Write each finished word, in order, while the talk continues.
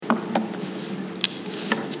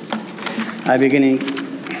I beginning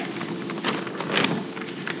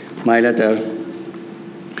my letter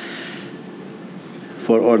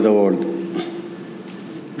for all the world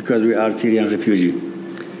because we are Syrian refugees.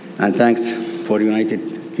 And thanks for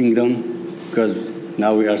United Kingdom because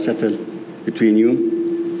now we are settled between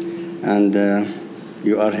you and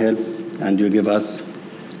you are help and you give us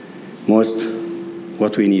most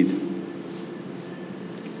what we need.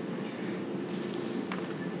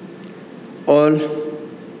 All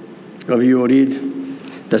of you read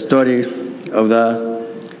the story of the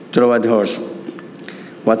Trojan horse.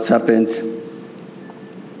 What's happened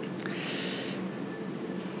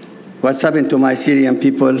to my Syrian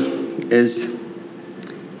people is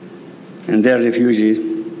in their refugees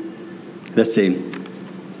the same.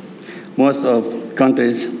 Most of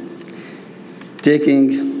countries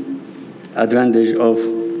taking advantage of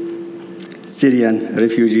Syrian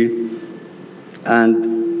refugee and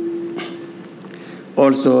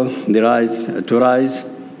also the rise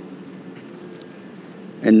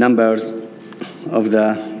in numbers of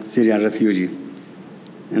the Syrian refugee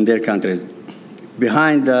in their countries.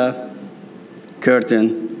 Behind the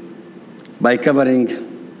curtain, by covering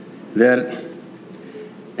their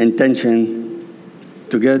intention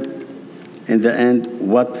to get in the end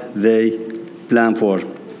what they plan for.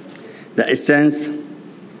 The essence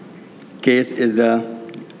case is the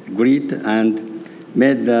great and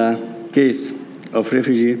made the case of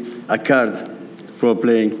refugee a card for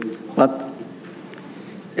playing, but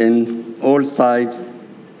in all sides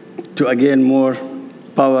to gain more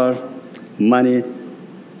power, money,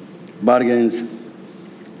 bargains,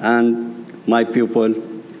 and my people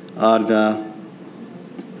are the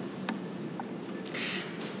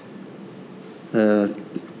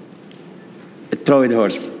Trojan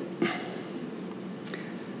horse.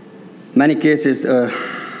 Many cases, the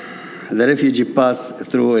refugee pass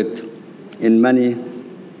through it in many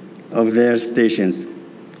of their stations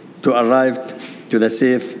to arrive to the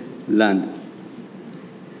safe land.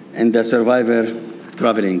 And the survivor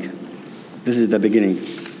traveling. This is the beginning.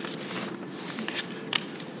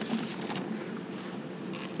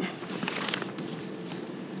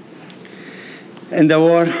 In the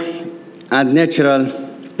war and natural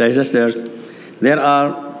disasters, there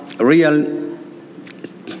are real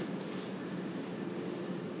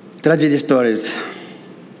tragedy stories,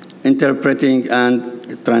 interpreting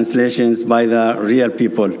and translations by the real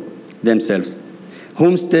people themselves,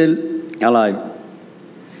 whom still alive.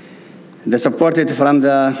 They supported from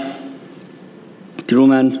the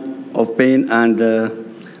trauma of pain and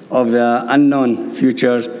of the unknown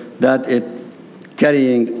future that it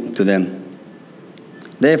carrying to them.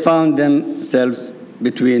 They found themselves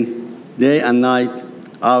between day and night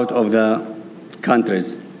out of the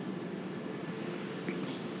countries.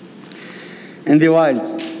 In the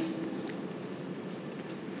wilds,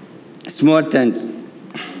 small tents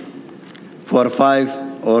for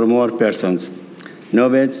 5 or more persons. No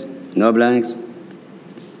beds, no blankets,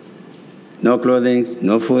 no clothing,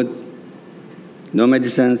 no food, no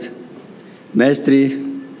medicines. Mystery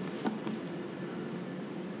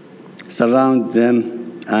surround them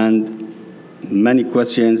and many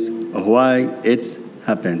questions of why it's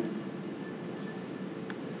happened.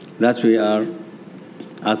 That's we are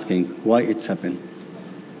asking, why it's happened.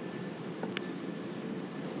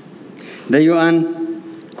 The UN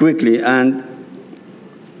quickly and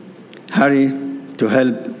hurry to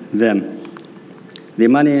help them. The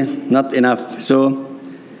money not enough, so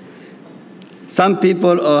some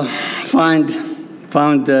people found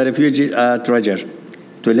the refugee a treasure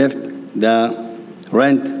to lift the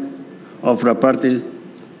rent of property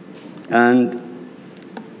and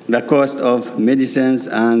the cost of medicines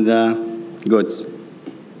and goods.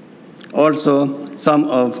 Also, some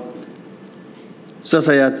of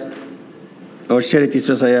societies or charity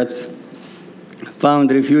societies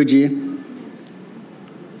found refugee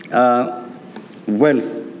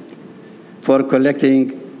wealth for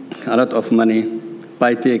collecting a lot of money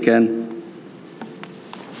by taking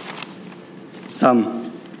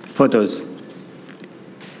some photos.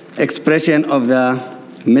 Expression of the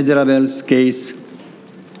miserable case,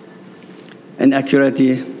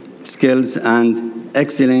 inaccurate skills, and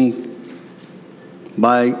excelling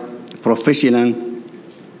by professional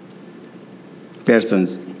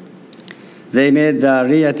persons. They made the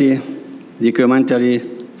reality documentary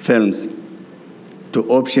films to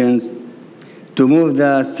options to move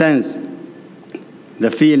the sense,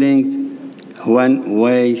 the feelings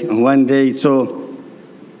when they saw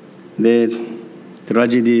the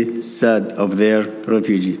tragedy sad of their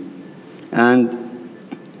refugee and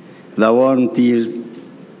the warm tears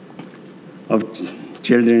of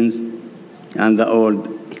children and the old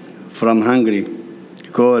from hungry,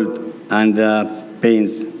 cold, and the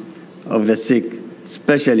pains of the sick,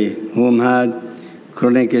 especially whom had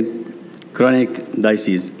chronic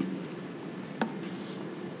disease.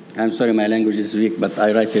 I'm sorry, my language is weak, but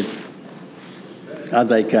I write it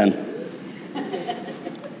as I can.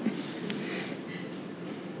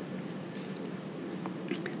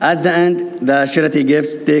 At the end, the charity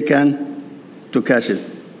gifts taken to caches.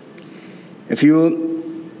 A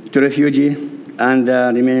few to refugee and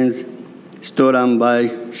the remains stolen by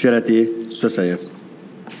charity societies.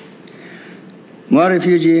 More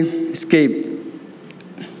refugees escaped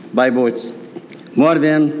by boats. More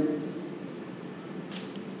than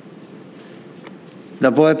the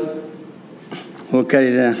boat who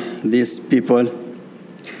carried these people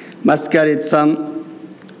must carry some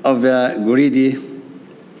of the greedy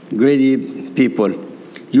people.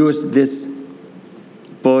 Use these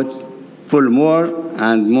boats full more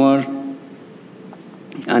and more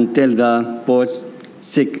until the boats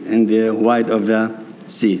sink in the wide of the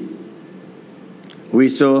sea. We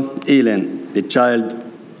saw Ellen, the child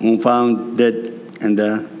who found dead in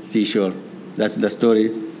the seashore. That's the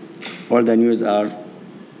story all the news are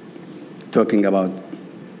talking about.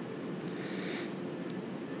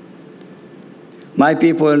 My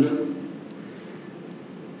people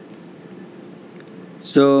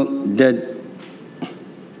so dead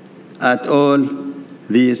at all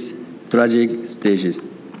these tragic stages.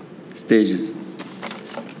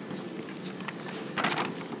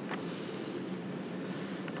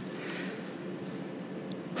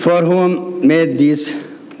 For whom made this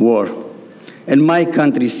war? In my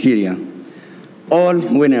country, Syria, all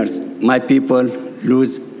winners, my people,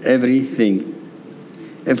 lose everything.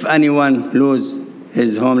 If anyone lose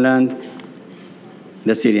his homeland,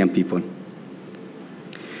 the Syrian people.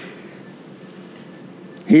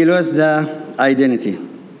 He lost the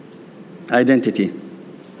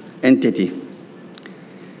entity,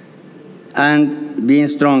 and being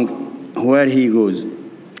strong where he goes,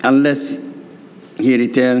 unless he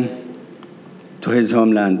return to his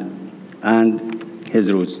homeland and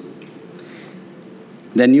his roots.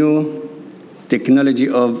 The new technology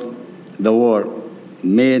of the war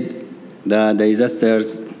made the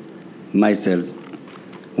disasters missiles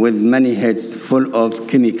with many heads full of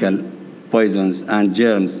chemical poisons and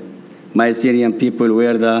germs. My Syrian people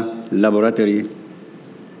were the laboratory.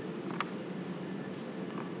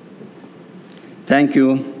 Thank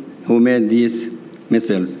you who made these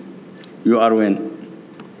missiles. You are one.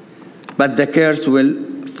 But the curse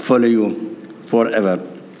will follow you forever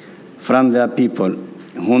from the people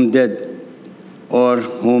whom dead or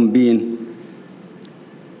whom been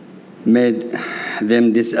made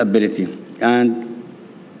them disability and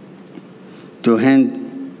to hand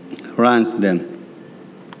runs them.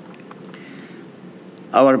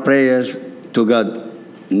 Our prayers to God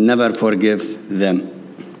never forgive them.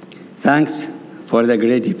 Thanks for the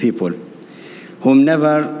great people whom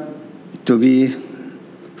never to be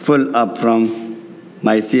full up from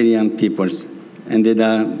my Syrian peoples in the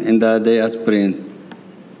diaspora.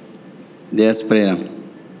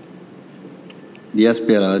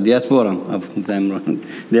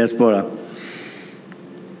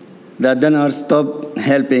 The donors stop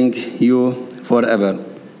helping you forever.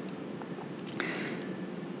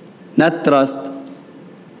 Not trust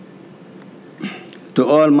to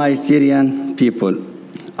all my Syrian people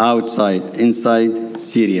outside, inside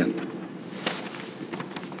Syria.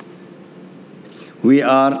 We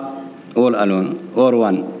are all alone, or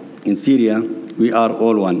one. In Syria, we are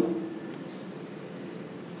all one.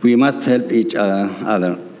 We must help each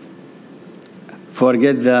other.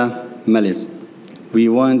 Forget the malice. We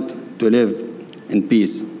want to live in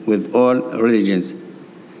peace with all religions,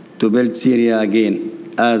 to build Syria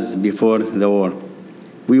again as before the war.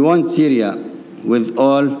 We want Syria with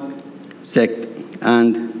all sects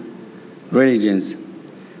and religions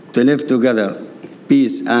to live together,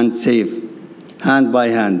 peace and safe, hand by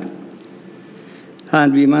hand.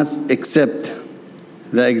 And we must accept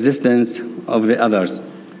the existence of the others,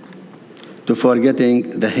 to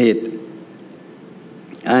forgetting the hate,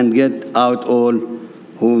 and get out all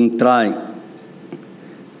whom try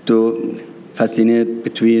to fascinate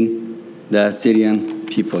between the Syrian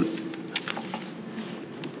people.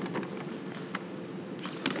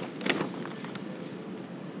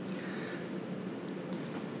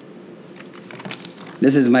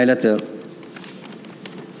 This is my letter.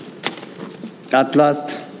 At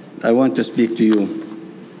last, I want to speak to you.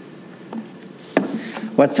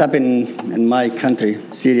 What's happening in my country,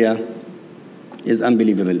 Syria, is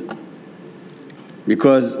unbelievable.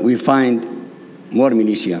 Because we find more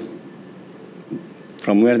militia.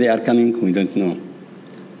 From where they are coming, we don't know.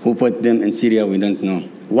 Who put them in Syria, we don't know.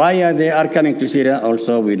 Why they are coming to Syria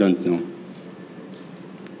also, we don't know.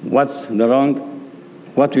 What's the wrong?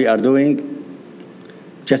 What we are doing?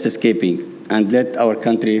 Just escaping and let our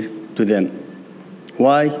country to them.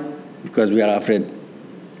 Why? Because we are afraid.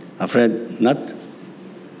 Afraid not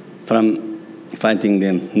from fighting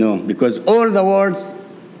them, no, because all the world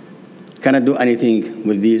cannot do anything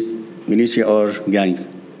with these militia or gangs.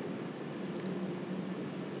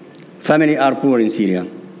 Family are poor in Syria.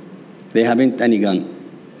 They haven't any gun,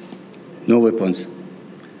 no weapons.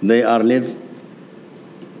 They are live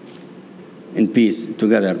in peace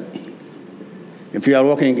together. If you are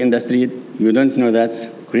walking in the street, you don't know that's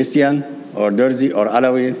Christian or Durzi or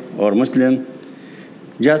Alawi or Muslim.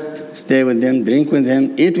 Just stay with them, drink with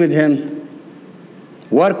him, eat with him,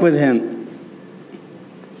 work with him.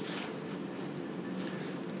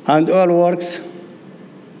 And all works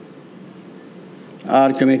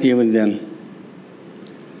are community with them.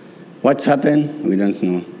 What's happened? We don't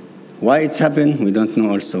know. Why it's happened? We don't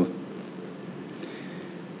know also.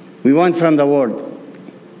 We want from the world,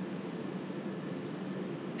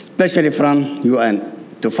 especially from UN,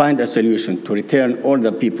 to find a solution to return all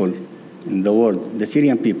the people in the world, the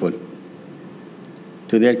Syrian people,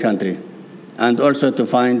 to their country, and also to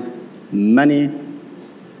find many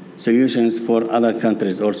solutions for other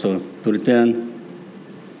countries also to return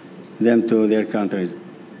them to their countries.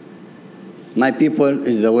 My people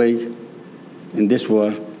is the way in this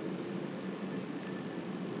war.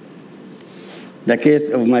 The case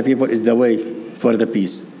of my people is the way for the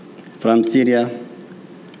peace. From Syria,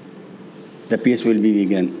 the peace will be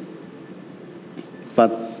begun.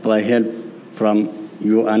 But by help from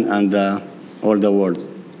UN and all the world,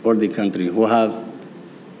 all the country who have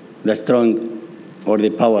the strong or the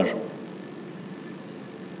power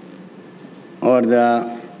or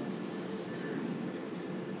the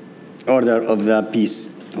order of the peace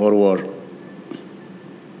or war.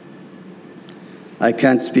 I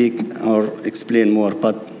can't speak or explain more,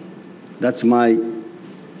 but that's my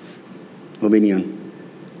opinion.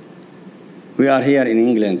 We are here in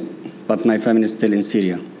England, but my family is still in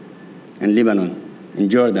Syria, in Lebanon, in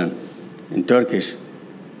Jordan, in Turkish.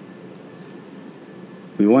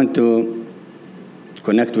 We want to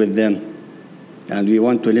connect with them, and we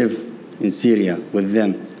want to live in Syria with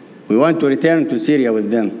them. We want to return to Syria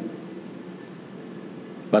with them.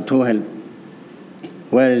 But who help?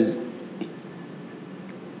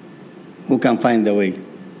 Who can find the way?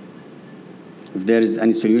 If there is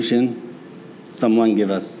any solution, someone give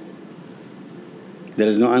us. There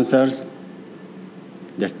is no answers,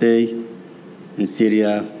 just stay in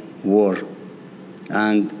Syria war.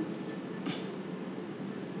 And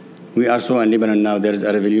we are so in Lebanon now, there is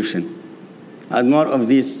a revolution. And more of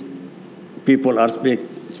these people are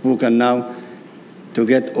spoken now to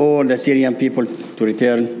get all the Syrian people to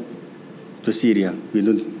return to Syria.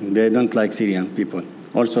 They don't like Syrian people.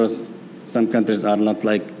 Also, some countries are not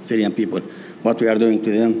like Syrian people. What we are doing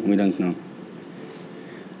to them, we don't know.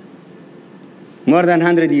 More than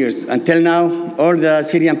 100 years, until now, all the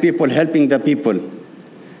Syrian people helping the people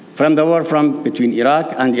from the war between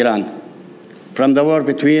Iraq and Iran, from the war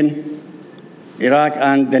between Iraq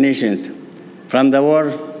and the nations, from the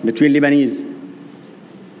war between Lebanese,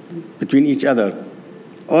 between each other.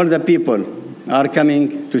 All the people are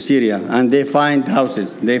coming to Syria, and they find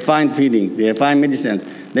houses, they find feeding, they find medicines,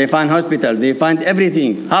 they find hospitals, they find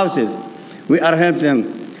everything, houses. We are help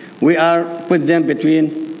them. We are put them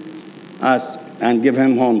between us and give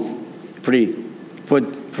them homes, free,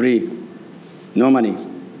 food free, no money.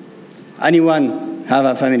 Anyone have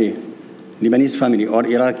a family, Lebanese family or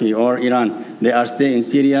Iraqi or Iran, they are staying in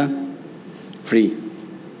Syria free.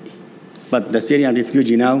 But the Syrian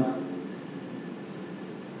refugee now,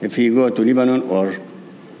 if he go to Lebanon or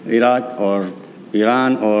Iraq or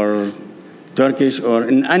Iran or Turkish or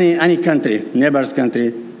in any country, neighbor's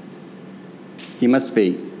country, he must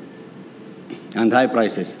pay. And high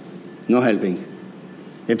prices, no helping.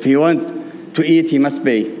 If he want to eat, he must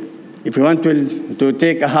pay. If he want to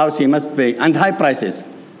take a house, he must pay. And high prices.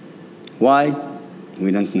 Why?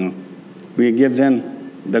 We don't know. We give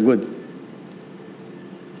them the good.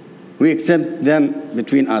 We accept them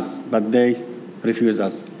between us, but they refuse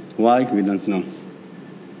us. Why? We don't know.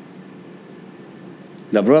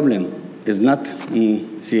 The problem is not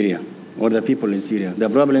in Syria or the people in Syria. The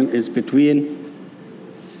problem is between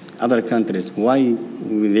other countries. Why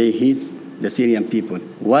they hate the Syrian people?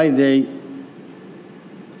 Why they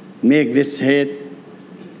make this hate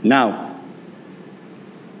now?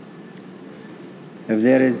 If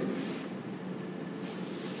there is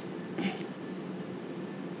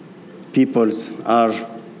peoples are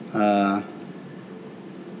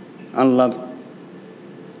unloved,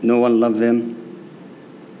 no one loves them,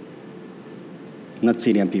 not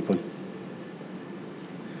Syrian people.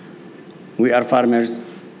 We are farmers.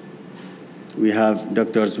 We have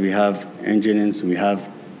doctors, we have engineers, we have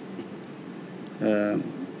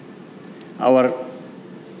our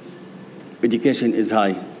education is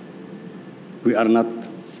high. We are not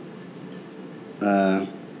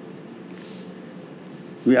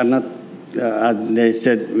as they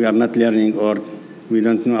said, we are not learning or we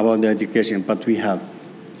don't know about the education, but we have.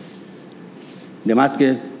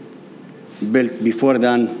 Damascus built before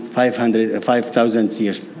than 5,000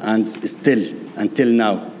 years and still, until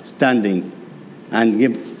now, standing and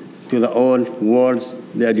give to the all worlds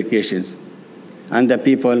the educations. And the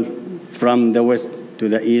people from the west to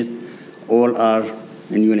the east all are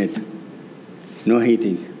in unit. No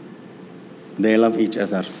hating. They love each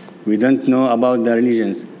other. We don't know about the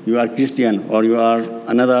religions. You are Christian or you are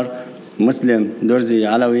another Muslim, Durzi,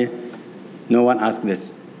 Alawi. No one asks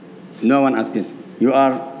this. No one asks this. You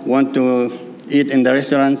want to eat in the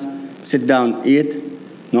restaurants, sit down, eat,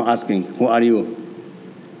 no asking. Who are you?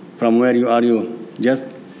 From where are you? Just,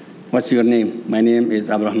 what's your name? My name is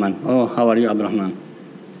Abrahman. Oh, how are you, Abrahman?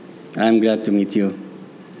 I'm glad to meet you.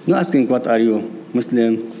 No asking, what are you?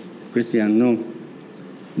 Muslim, Christian, no.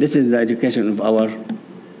 This is the education of our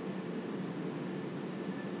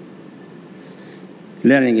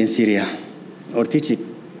learning in Syria or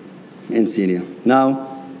teaching in Syria. Now,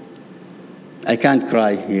 I can't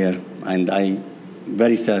cry here, and I'm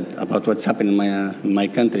very sad about what's happened in my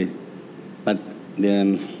country. But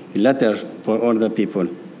the letter for all the people,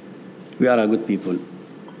 we are a good people.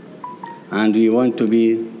 And we want to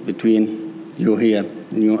be between you here,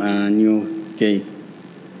 you and UK.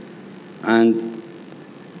 And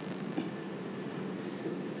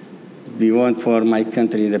we want for my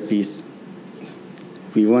country the peace.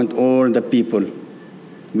 We want all the people.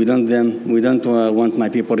 We don't want my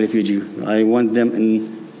people refugee. I want them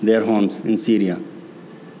in their homes in Syria.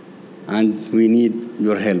 And we need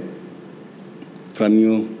your help from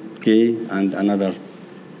UK and another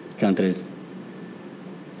countries.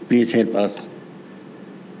 Please help us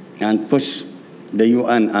and push the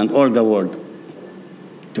UN and all the world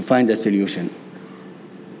to find a solution.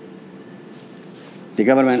 The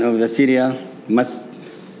government of the Syria must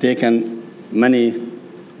take many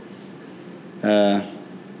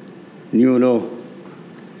new law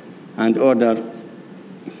and order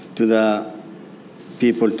to the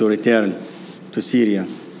people to return to Syria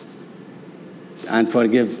and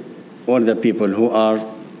forgive all the people who are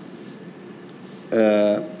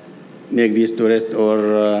make these tourists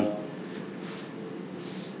or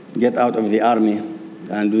get out of the army,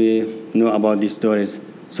 and we know about these stories.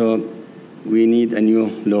 So we need a new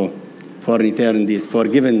law for return this, for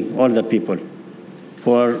giving all the people,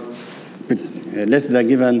 for less the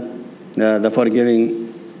given, the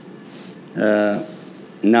forgiving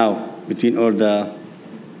now between all the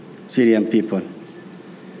Syrian people.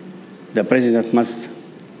 The president must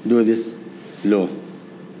do this law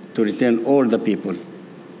to return all the people.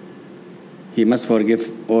 He must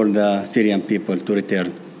forgive all the Syrian people to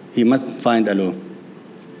return. He must find a law.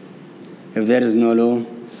 If there is no law,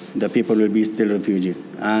 the people will be still refugees,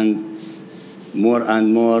 and more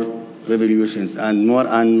revolutions, and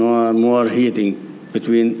more heating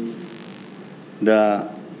between the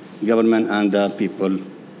government and the people.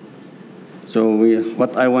 So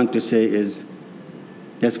what I want to say is,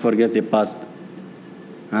 let's forget the past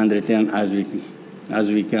and return as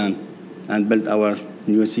we can and build our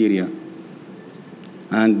new Syria.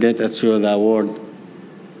 And let us show the world,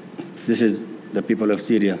 this is the people of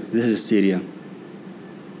Syria, this is Syria.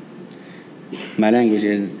 My language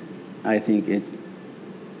is, I think it's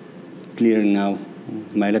clear now.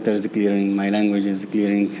 My letter is clearing, my language is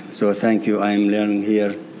clearing. So thank you, I'm learning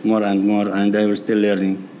here more and more, and I will still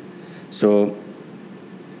learning. So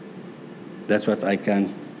that's what I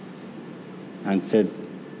can, and said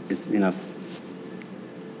it's enough.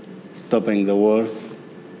 Stopping the war.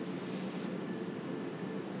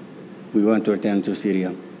 We want to return to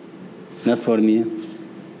Syria. Not for me,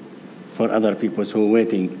 for other people who are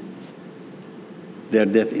waiting their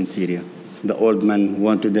death in Syria. The old men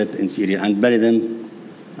want to death in Syria and bury them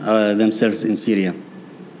themselves in Syria.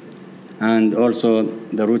 And also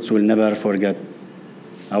the roots will never forget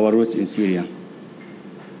our roots in Syria.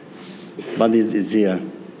 Bodies is here,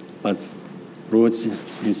 but roots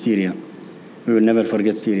in Syria. We will never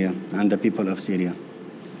forget Syria and the people of Syria.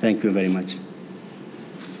 Thank you very much.